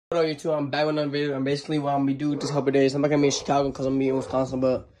What up, YouTube? I'm back with another video, and basically what I'm gonna be doing this couple days, I'm not gonna be in Chicago because I'm gonna be in Wisconsin,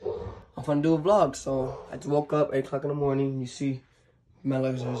 but I'm gonna do a vlog. So I just woke up 8 o'clock in the morning. You see my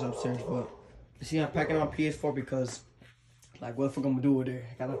legs are upstairs, but you see I'm packing on PS4 because like what the fuck I'm gonna do with it?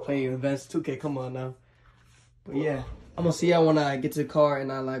 I gotta play Advanced 2K. Come on now. But yeah, I'm gonna see y'all when I get to the car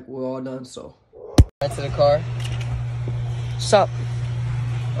and we're all done. So right to the car. What's up?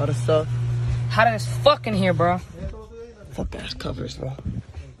 All the stuff. How did this fucking here, bro? Fuck ass covers, bro.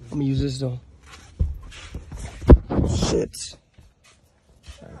 I'm gonna use this though. Shit.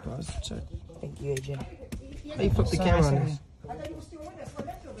 Alright, bro, let's check. Thank you, AJ. How you flip the camera on this?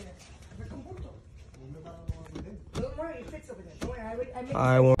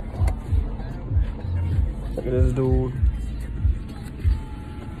 I won't. Look at this dude.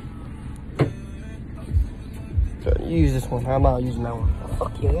 You use this one. How am I using that one? Oh,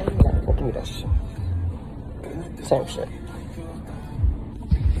 fuck you. Give me that shit. Same shit.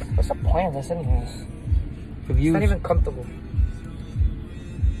 What's the point of this anyways? It's not even comfortable.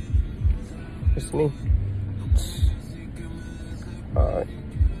 It's me. Alright.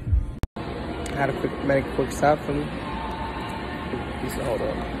 I had a quick stop for me. Please hold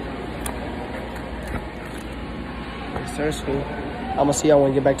on. Seriously. I'm gonna see y'all when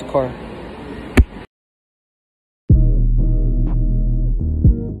we get back to car.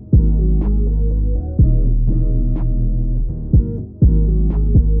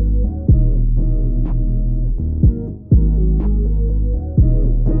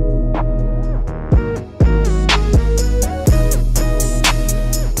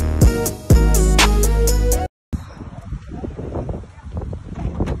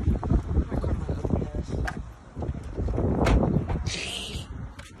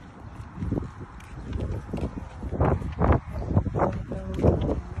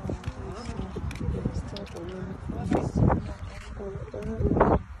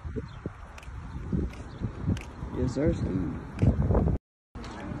 Yes, sir.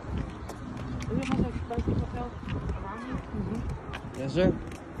 Yes, sir.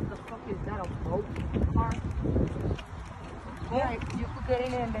 What the fuck is that? A boat? Car? Yeah, you could get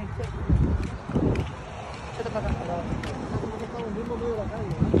in and then take it. Shut the fuck up.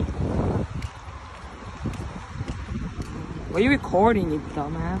 Why are you recording, you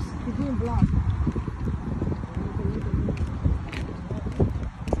dumbass? You're doing vlog.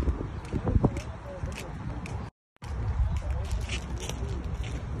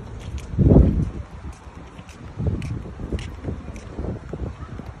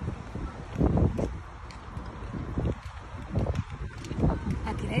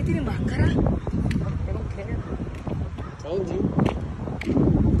 Akhirnya itu dibakar ah. I don't care. Told you.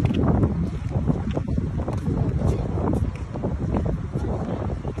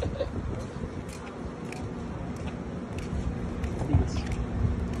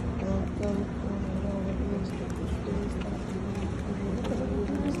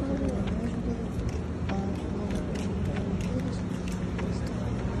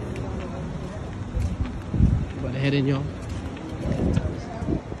 About to head in, y'all.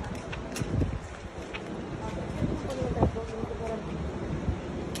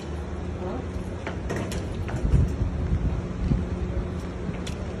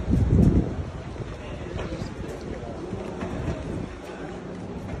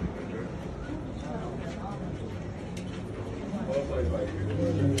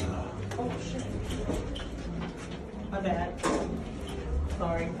 Oh shit. My bad.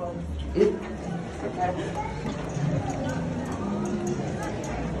 Sorry, folks.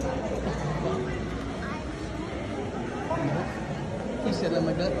 He said that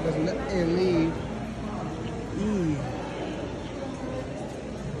my gut was let and leave.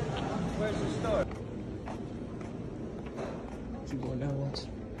 Where's the store? Keep going down once.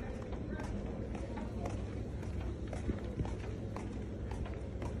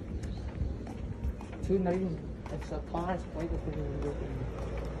 Dude, not even. It's a pause. Why the fuck is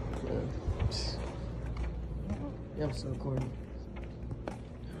it Yeah, I'm still recording.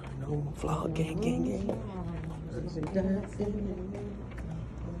 No vlog, gang.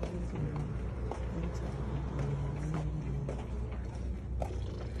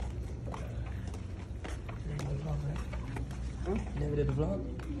 Huh? Never did the vlog.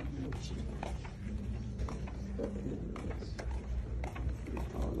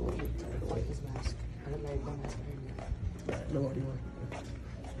 Take his mask. I don't know if I'm asking him. No, what do you want?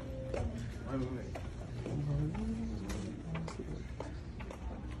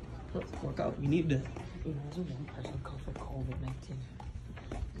 Work out. You need that. Imagine one person comes with COVID-19.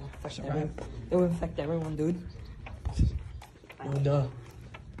 That's a It wrap. will infect everyone, dude. No, duh.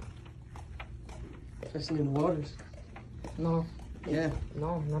 Especially in the waters. No. Yeah.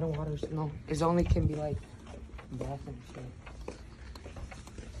 No, not in water. No, it only can be like bath and shit.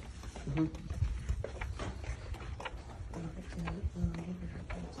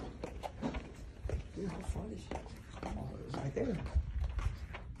 Dude, how far is it? Oh, it's right there.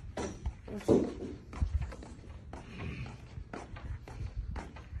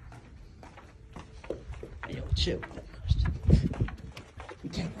 Hey, yo, chill with that question. We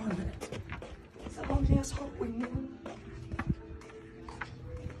can't run with it. It's a long ass hallway, man.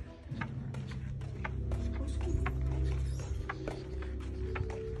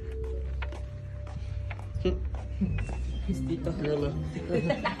 Gorilla.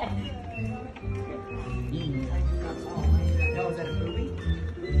 That was at a movie?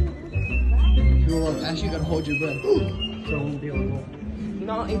 You were actually gotta hold your breath. So it won't be able to go.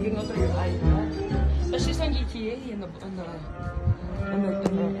 No, if you go through your eyes, no. That's just on GTA in the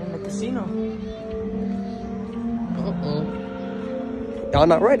casino. Uh-oh. Y'all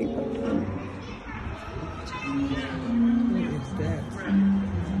not ready. What is that?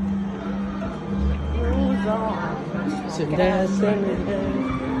 Sit down, sit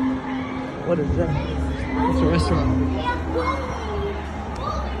down. What is that? It's a restaurant.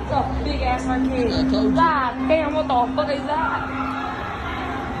 It's a big ass arcade. I told you. God damn, what the fuck is that?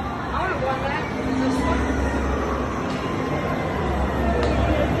 I wanna go on that.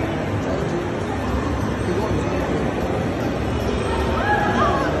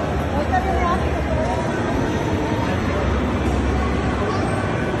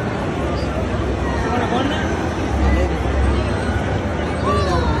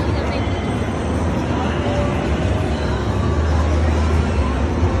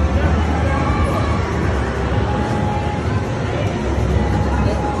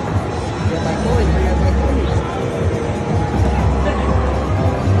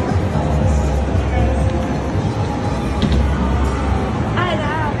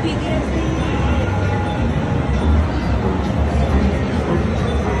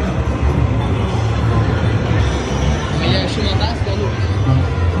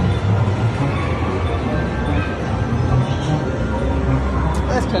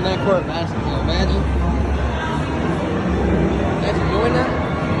 Connect court basketball, imagine. Imagine doing that.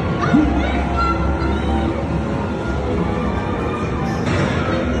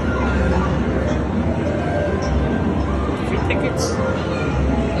 Free tickets.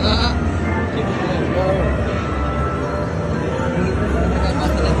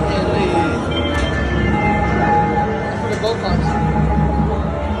 For the go-karts.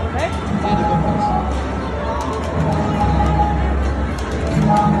 Okay? Yeah, the go-karts.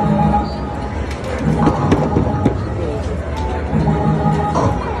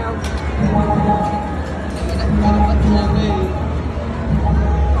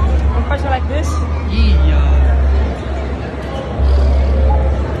 One question like this. Yeah.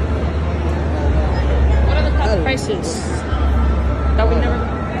 What are the top prices that we never?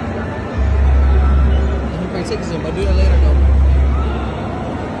 I'm bring tickets in, but do that later though.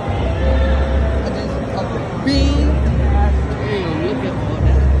 I just up a bean. Hey, look at all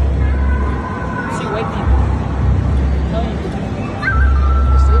that. See white people. No, you did.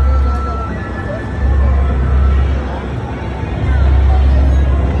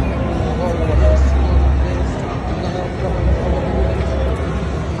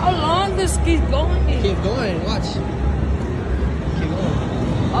 How long this keep going? Keep going, watch. Keep going.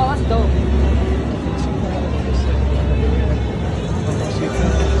 Oh, that's dope.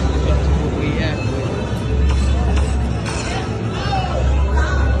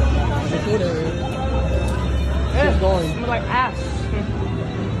 Keep going. Smells like ass. Keep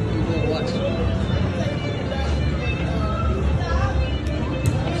going, watch.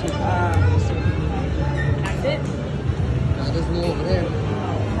 That's it. Now there's more over there.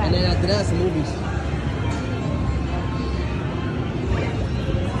 And then after that, some movies.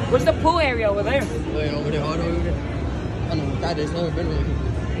 What's the pool area over there? Wait, over there, all the way over there. I know what that is. Never been really.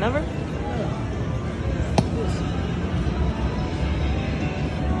 Never?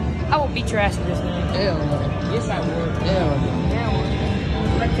 I will beat your ass in this game. Hell no. Yes, I would. Hell no.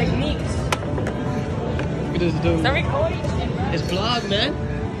 Yeah, like techniques. Look at this dude. Is that recording? It's vlog, man.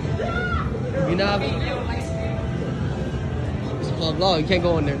 You know, it's a vlog. You can't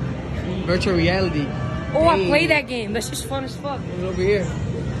go in there. Virtual reality. Oh, I Dang. play that game. That's just fun as fuck. It's over here.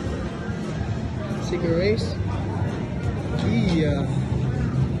 Secret race. Yeah.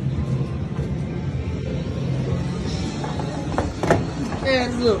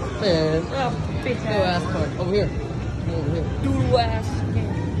 Man, look, man. Oh, bitch No ass. ass part. Over here. Come over here. Doodle ass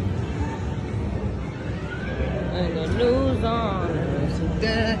game. And the news on. So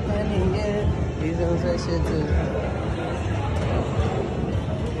that, yeah, he's on that shit too.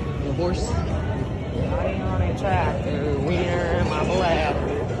 horse. Riding on a tractor, wiener in my bladder.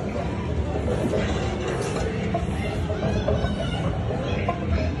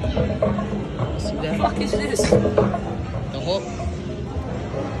 See What the that? fuck is this? The Hulk.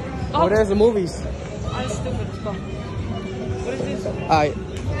 Oh, there's the movies. I'm stupid as fuck. What is this? Alright.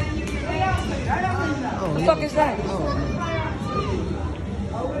 What the fuck is that?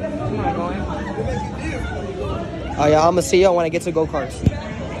 I'm not going. Oh yeah, I'm gonna see y'all when I get to go-karts.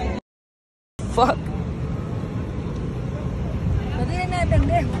 Fuck. No tiene nada de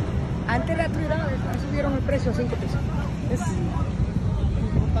pendejo. Antes la tuya subieron el precio a 5 pesos.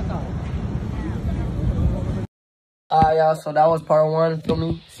 Y'all, so that was part 1. Feel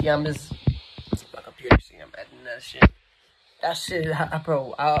me? See, I'm just my computer. See, I'm editing that shit. That shit,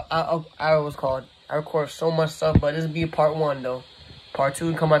 bro. I was called. I record so much stuff, but this will be part 1 though. Part 2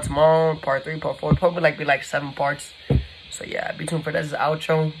 will come out tomorrow. Part 3, part 4, probably be like 7 parts. So yeah, be tuned for that. This is the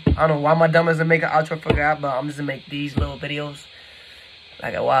outro. I don't know why my dumb doesn't make an outro for that, but I'm just gonna make these little videos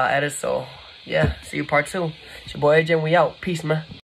like a wild edit. So yeah, see you part 2. It's your boy AJ, and we out. Peace, man.